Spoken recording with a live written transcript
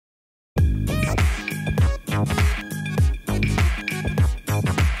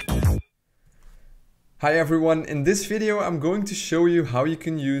Hi everyone, in this video I'm going to show you how you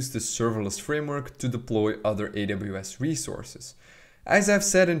can use the serverless framework to deploy other AWS resources. As I've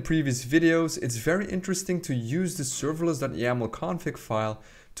said in previous videos, it's very interesting to use the serverless.yml config file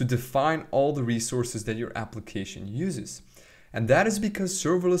to define all the resources that your application uses. And that is because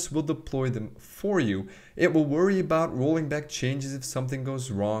serverless will deploy them for you. It will worry about rolling back changes if something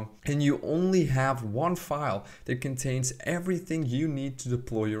goes wrong, and you only have one file that contains everything you need to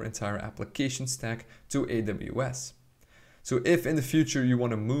deploy your entire application stack to AWS. So if in the future you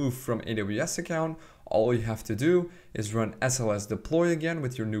want to move from AWS account, all you have to do is run SLS deploy again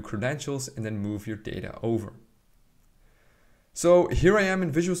with your new credentials and then move your data over. So here I am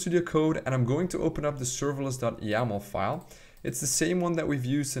in Visual Studio Code, and I'm going to open up the serverless.yml file. It's the same one that we've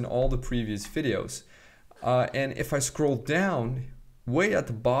used in all the previous videos. And if I scroll down, way at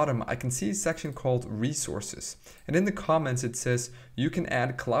the bottom, I can see a section called resources. And in the comments, it says you can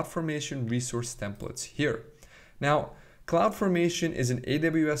add CloudFormation resource templates here. Now, CloudFormation is an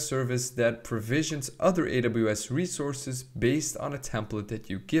AWS service that provisions other AWS resources based on a template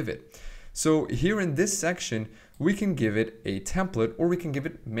that you give it. So here in this section, we can give it a template or we can give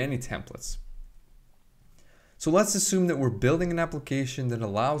it many templates. So let's assume that we're building an application that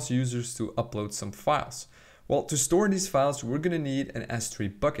allows users to upload some files. Well, to store these files, we're going to need an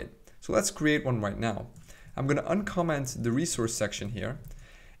S3 bucket. So let's create one right now. I'm going to uncomment the resource section here.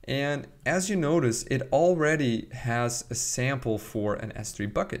 And as you notice, it already has a sample for an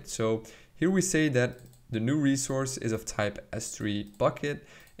S3 bucket. So here we say that the new resource is of type S3 bucket,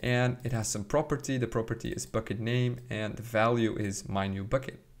 and it has some property. The property is bucket name, and the value is my new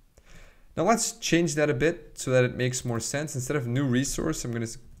bucket. Now let's change that a bit so that it makes more sense. Instead of new resource, I'm going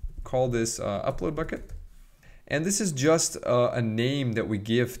to call this upload bucket. And this is just a name that we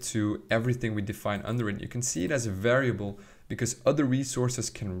give to everything we define under it. You can see it as a variable because other resources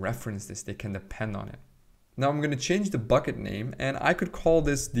can reference this. They can depend on it. Now I'm going to change the bucket name, and I could call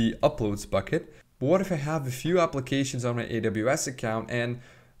this the uploads bucket. But what if I have a few applications on my AWS account and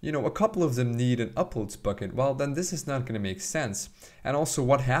a couple of them need an uploads bucket? Well, then this is not going to make sense. And also,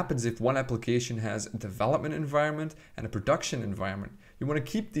 what happens if one application has a development environment and a production environment? You want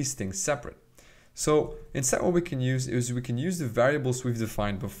to keep these things separate. So instead, what we can use is we can use the variables we've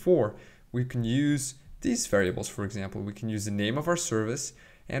defined before. We can use these variables, for example. We can use the name of our service,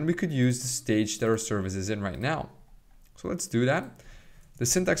 and we could use the stage that our service is in right now. So let's do that. The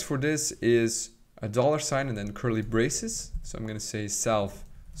syntax for this is a $sign and then curly braces. So I'm going to say self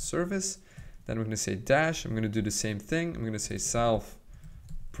service, then we're going to say dash. I'm going to do the same thing. I'm going to say self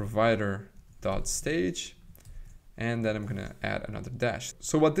provider dot stage, and then I'm going to add another dash.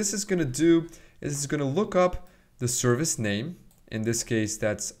 So what this is going to do is it's going to look up the service name. In this case,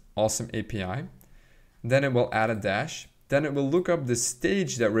 that's awesome API. Then it will add a dash. Then it will look up the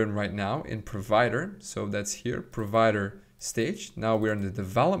stage that we're in right now in provider. So that's here, provider stage. Now we're in the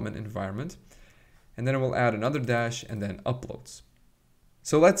development environment. And then it will add another dash and then uploads.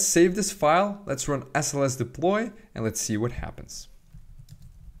 So let's save this file, let's run SLS deploy, and let's see what happens.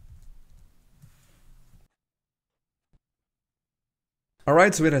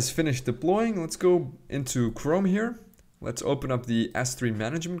 Alright, so it has finished deploying. Let's go into Chrome here. Let's open up the S3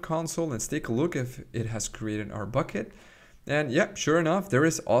 management console. Let's take a look if it has created our bucket. And yeah, sure enough, there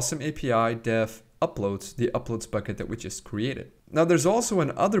is awesome API dev uploads, the uploads bucket that we just created. Now there's also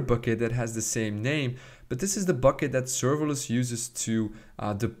another bucket that has the same name, but this is the bucket that serverless uses to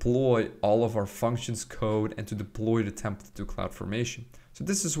deploy all of our functions code and to deploy the template to CloudFormation. So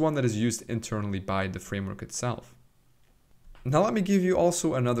this is one that is used internally by the framework itself. Now let me give you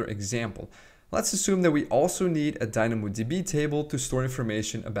also another example. Let's assume that we also need a DynamoDB table to store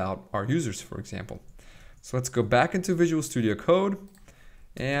information about our users, for example. So let's go back into Visual Studio Code,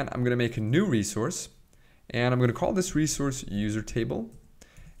 and I'm going to make a new resource, and I'm going to call this resource user table,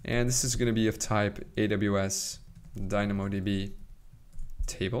 and this is going to be of type AWS DynamoDB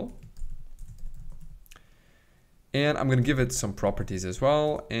table, and I'm going to give it some properties as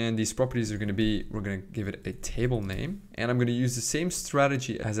well. And these properties are going to be, we're going to give it a table name, and I'm going to use the same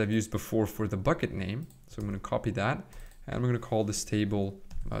strategy as I've used before for the bucket name. So I'm going to copy that, and I'm going to call this table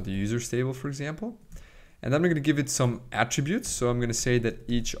the users table, for example. And then I'm going to give it some attributes. So I'm going to say that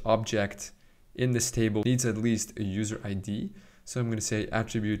each object in this table needs at least a user ID. So I'm going to say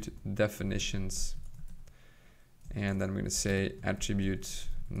attribute definitions. And then I'm going to say attribute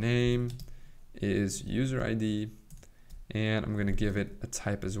name is user ID. And I'm going to give it a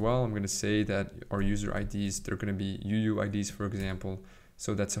type as well. I'm going to say that our user IDs, they're going to be UUIDs, for example.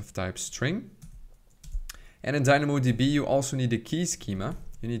 So that's of type string. And in DynamoDB, you also need a key schema.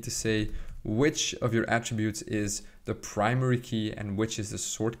 You need to say which of your attributes is the primary key and which is the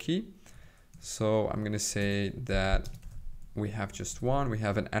sort key. So I'm going to say that we have just one. We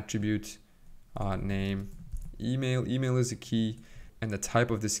have an attribute name email. Email is a key, and the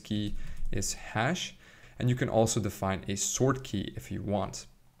type of this key is hash. And you can also define a sort key if you want.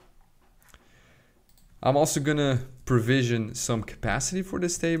 I'm also going to provision some capacity for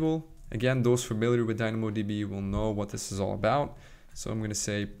this table. Again, those familiar with DynamoDB will know what this is all about. So I'm going to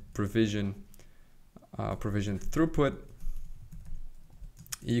say provision throughput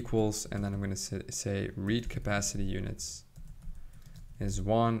equals, and then I'm going to say read capacity units is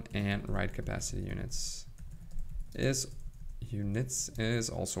 1 and write capacity units is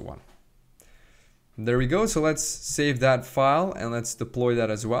also 1. There we go. So let's save that file and let's deploy that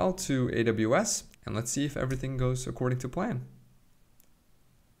as well to AWS, and let's see if everything goes according to plan.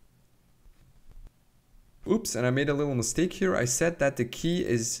 Oops, and I made a little mistake here. I said that the key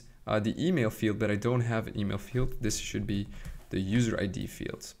is the email field, but I don't have an email field. This should be the user ID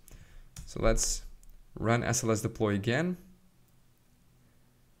field. So let's run SLS deploy again.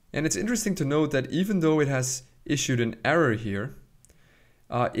 And it's interesting to note that even though it has issued an error here,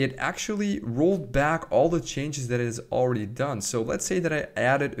 it actually rolled back all the changes that it has already done. So let's say that I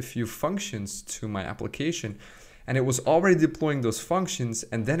added a few functions to my application and it was already deploying those functions,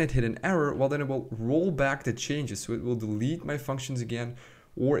 and then it hit an error. Well, then it will roll back the changes. So it will delete my functions again,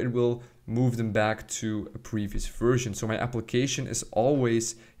 or it will move them back to a previous version. So my application is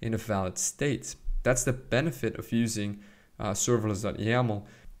always in a valid state. That's the benefit of using serverless.yml.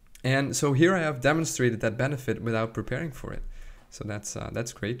 And so here I have demonstrated that benefit without preparing for it. So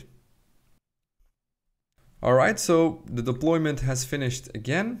that's great. All right, so the deployment has finished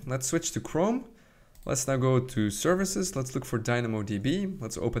again. Let's switch to Chrome. Let's now go to services. Let's look for DynamoDB.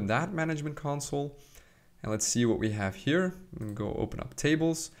 Let's open that management console and let's see what we have here. I'm gonna go open up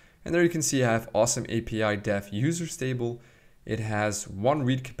tables, and there you can see I have awesome API dev users table. It has 1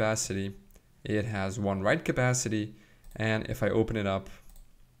 read capacity, it has 1 write capacity, and if I open it up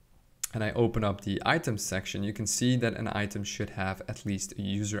and I open up the items section, you can see that an item should have at least a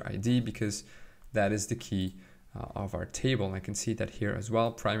user ID, because that is the key of our table. And I can see that here as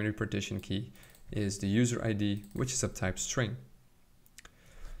well. Primary partition key is the user ID, which is of type string.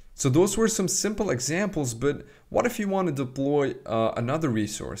 So those were some simple examples, but what if you want to deploy another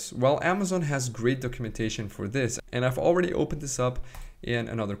resource? Well, Amazon has great documentation for this, and I've already opened this up in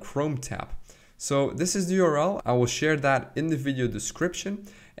another Chrome tab. So this is the URL. I will share that in the video description,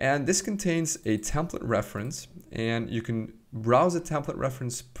 and this contains a template reference, and you can browse a template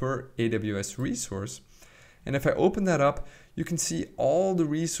reference per AWS resource. And if I open that up, you can see all the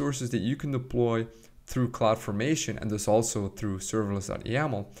resources that you can deploy through CloudFormation, and thus also through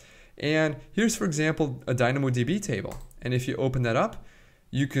serverless.yml. And here's, for example, a DynamoDB table. And if you open that up,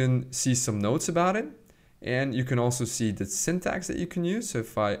 you can see some notes about it. And you can also see the syntax that you can use. So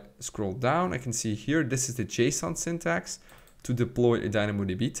if I scroll down, I can see here, this is the JSON syntax to deploy a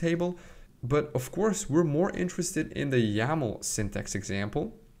DynamoDB table. But of course, we're more interested in the YAML syntax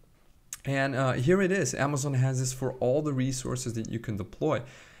example. And here it is. Amazon has this for all the resources that you can deploy.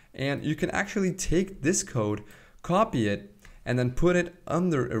 And you can actually take this code, copy it, and then put it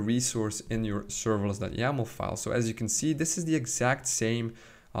under a resource in your serverless.yml file. So as you can see, this is the exact same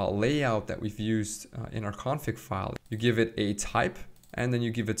layout that we've used in our config file. You give it a type, and then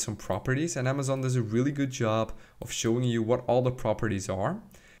you give it some properties. And Amazon does a really good job of showing you what all the properties are.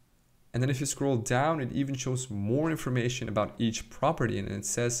 And then if you scroll down, it even shows more information about each property. And it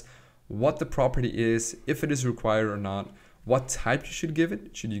says what the property is, if it is required or not, what type you should give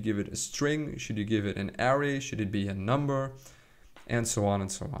it. Should you give it a string? Should you give it an array? Should it be a number? And so on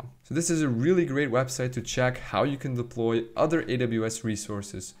and so on. So this is a really great website to check how you can deploy other AWS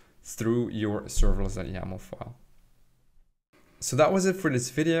resources through your serverless.yml file. So that was it for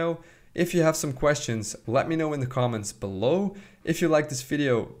this video. If you have some questions, let me know in the comments below. If you like this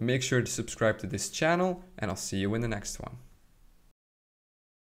video, make sure to subscribe to this channel, and I'll see you in the next one.